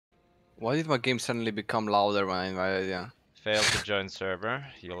Why did my game suddenly become louder when I invited you? Failed to join server.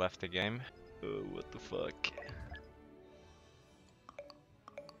 You left the game. Oh, what the fuck?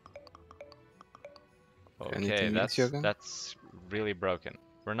 Okay, that's really broken.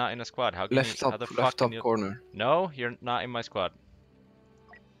 We're not in a squad. How can Left you? How top, the fuck left can top you? corner. No, you're not in my squad.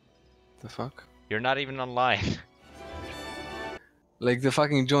 The fuck? You're not even online. Like the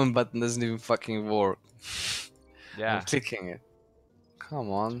fucking join button doesn't even fucking work. Yeah. I'm clicking it. Come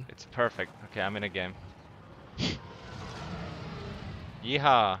on. It's perfect. Okay, I'm in a game.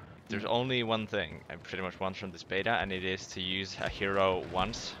 Yeehaw! There's only one thing I pretty much want from this beta, and it is to use a hero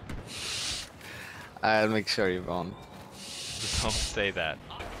once. I'll make sure you won't. Don't say that.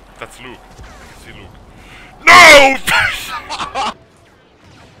 That's Luke. I see Luke. No!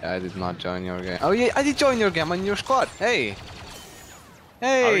 I did not join your game. Oh yeah, I did join your game. I'm in your squad. Hey!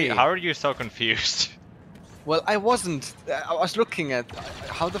 Hey! How are you so confused? Well, I wasn't. I was looking at...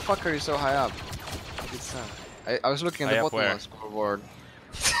 How the fuck are you so high up? It's, I was looking at the bottom of the scoreboard.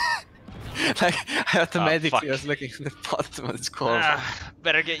 Like, I automatically was looking at the bottom of the scoreboard.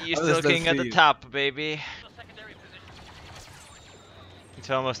 Better get used to looking at the top, baby.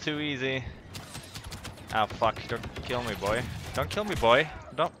 It's almost too easy. Oh fuck, don't kill me, boy. Don't kill me, boy.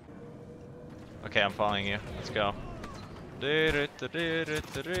 Don't. Okay, I'm following you. Let's go.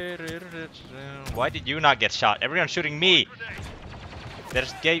 Why did you not get shot? Everyone's shooting me. They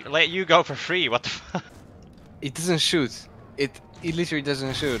just let you go for free. What the fuck? It doesn't shoot. It literally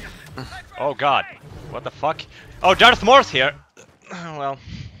doesn't shoot. Oh god. What the fuck? Oh, Darth Maul's here. Well,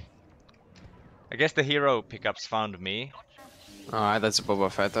 I guess the hero pickups found me. Alright, that's a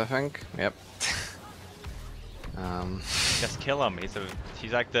Boba Fett, I think. Yep. Just kill him.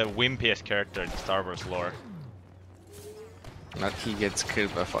 He's like the wimpiest character in Star Wars lore. Not he gets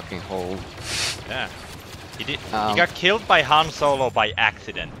killed by fucking hole. Yeah. He got killed by Han Solo by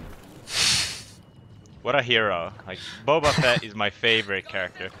accident. What a hero. Like, Boba Fett is my favorite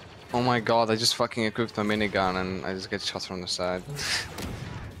character. Oh my god, I just fucking equipped my minigun and I just get shot from the side.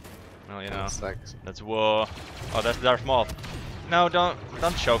 Well, you know, That that's war. Oh, that's Darth Maul. No, don't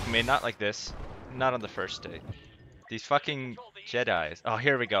choke me. Not like this. Not on the first day. These fucking Jedis. Oh,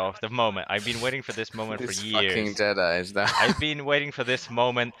 here we go. The moment. I've been waiting for this moment for years. Fucking Jedi is that? I've been waiting for this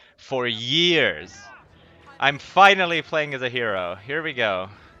moment for years. I'm finally playing as a hero. Here we go.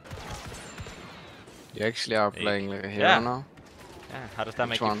 You actually are playing like a hero now? Yeah, how does that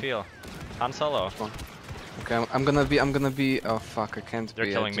make you feel? Han Solo. Okay, I'm gonna be. Oh fuck, I can't They're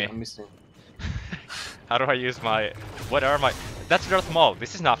be. killing me. I'm missing. How do I use my? What are my? That's Darth Maul.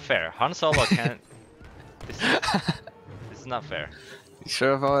 This is not fair. Han Solo can't. This is not fair. You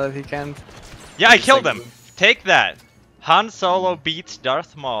sure about that he can't? Yeah, I killed him. Take that. Han Solo beats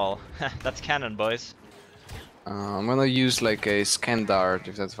Darth Maul. That's canon, boys. I'm gonna use like a scan dart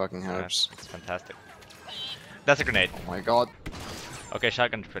if that fucking helps. That's fantastic. That's a grenade. Oh my god. Okay,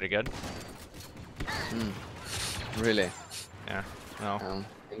 shotgun's pretty good. Really? Yeah. No.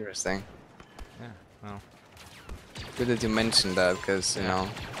 Interesting. Yeah. Well. Good that you mentioned that, because you know.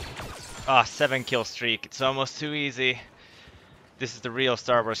 Ah, 7-kill streak. It's almost too easy. This is the real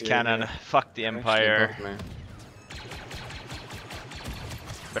Star Wars canon. Fuck the Empire.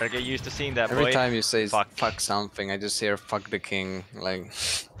 Better get used to seeing that, boy. Every time you say fuck something, I just hear fuck the king. Like.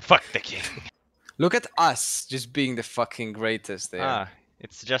 Fuck the king. Look at us just being the fucking greatest there. Ah,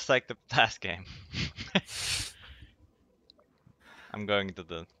 it's just like the last game. I'm going to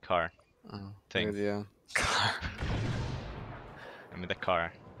the car thing. Yeah. Car. I'm in the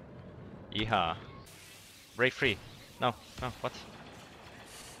car. Yeehaw. Break free. No, what?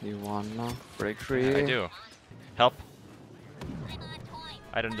 You wanna break free? Yeah, I do. Help.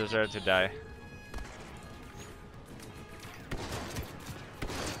 I don't deserve to die.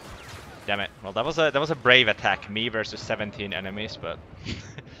 Damn it. Well, that was a brave attack. Me versus 17 enemies, but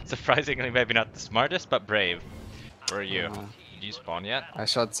surprisingly maybe not the smartest, but brave. Where are you? Did you spawn yet? I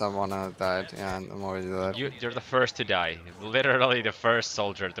shot someone and died. Yeah, and I'm already dead. You're the first to die. Literally the first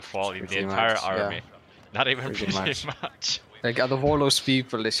soldier to fall in the entire army. Yeah. Not even pretty much. Like out of all those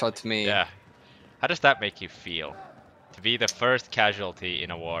people, they shot me. Yeah. How does that make you feel? To be the first casualty in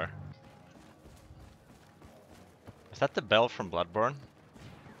a war. Is that the bell from Bloodborne?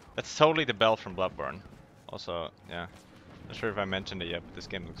 That's totally the bell from Bloodborne. Also, yeah. Not sure if I mentioned it yet, but this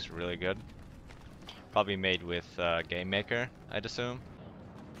game looks really good. Probably made with Game Maker, I'd assume.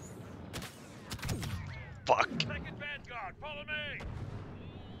 Fuck!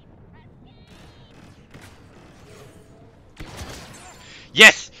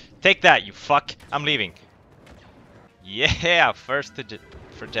 Yes! Take that, you fuck! I'm leaving. Yeah, first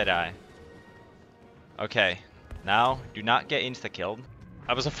for Jedi. Okay, now do not get insta-killed.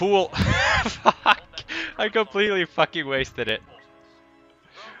 I was a fool. Fuck. I completely fucking wasted it.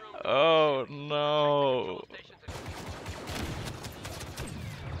 Oh no.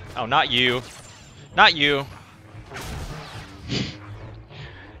 Oh, not you. Not you.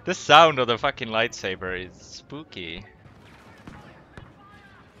 The sound of the fucking lightsaber is spooky.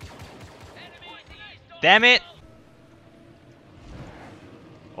 Damn it!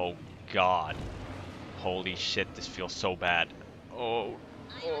 Oh god. Holy shit, this feels so bad. Oh.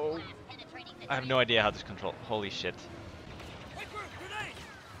 I have no idea how this control. Holy shit.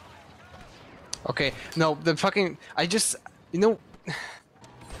 Okay, no, the fucking. I just. You know.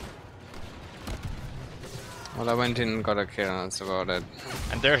 Well, I went in and got a kill, and that's about it.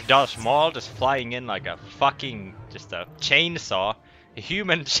 And there's Darth Maul just flying in like a fucking. Just a chainsaw. A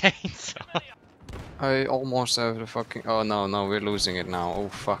human chainsaw. I almost have the fucking. Oh no, no, we're losing it now. Oh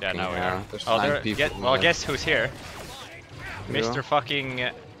fucking Yeah, now we hell. are. There's Oh, 9 people. well, guess who's here? You? Mr. fucking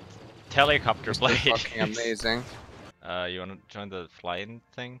Helicopter Blade. Fucking amazing. You wanna join the flying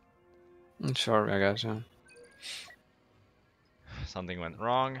thing? Sure, I guess, yeah. Something went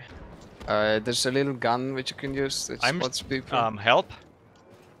wrong. There's a little gun which you can use. It spots people. Help?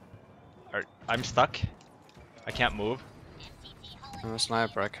 I'm stuck. I can't move. I'm a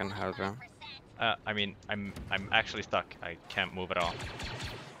sniper, I can help you. I mean, I'm actually stuck. I can't move at all.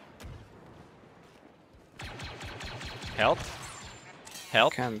 Help?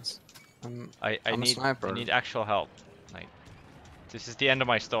 Help? Can't. I I'm a need sniper. I need actual help. Like, this is the end of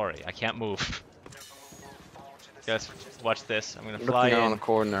my story. I can't move. Guys, watch this. I'm gonna fly Looking in. around the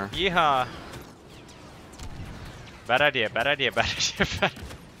corner. Yeehaw! Bad idea. Bad idea. Bad idea.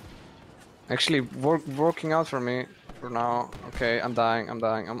 Actually, working out for me for now. Okay, I'm dying.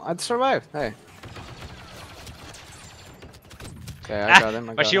 I'd survive. Hey. Okay, I got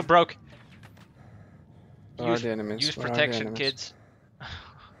him. My shield broke. Where are the enemies? Use Where are the protection, enemies? kids.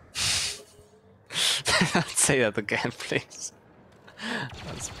 Say that again, please.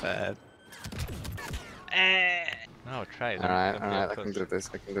 That's bad. No, try it. Alright, I can do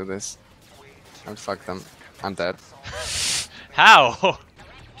this. And fuck them. I'm dead. How?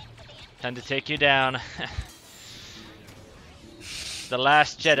 Time to take you down. The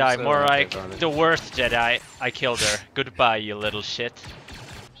last Jedi, more like the worst Jedi. I killed her. Goodbye, you little shit.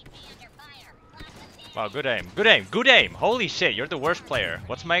 Wow, good aim. Good aim. Good aim. Holy shit, you're the worst player.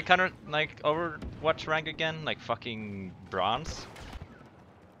 What's my counter, like, Overwatch rank again? Like fucking bronze?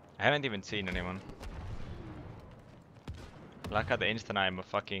 I haven't even seen anyone. Like at the instant I'm a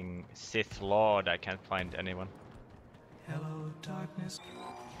fucking Sith Lord, I can't find anyone. Hello, darkness.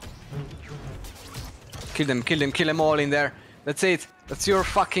 Kill them all in there. That's it. That's your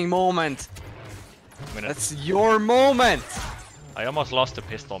fucking moment. That's your moment. I almost lost the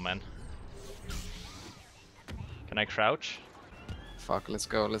pistol, man. Can I crouch? Fuck, let's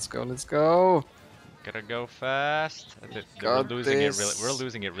go. Gotta go fast. We're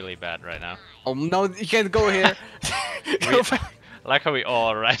losing it really bad right now. Oh no, you can't go here. Go back. Like how we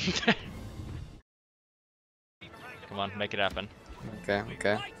all ran there. Come on, make it happen. Okay.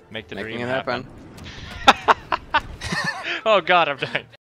 Make the Making dream it happen. Oh god, I'm dying.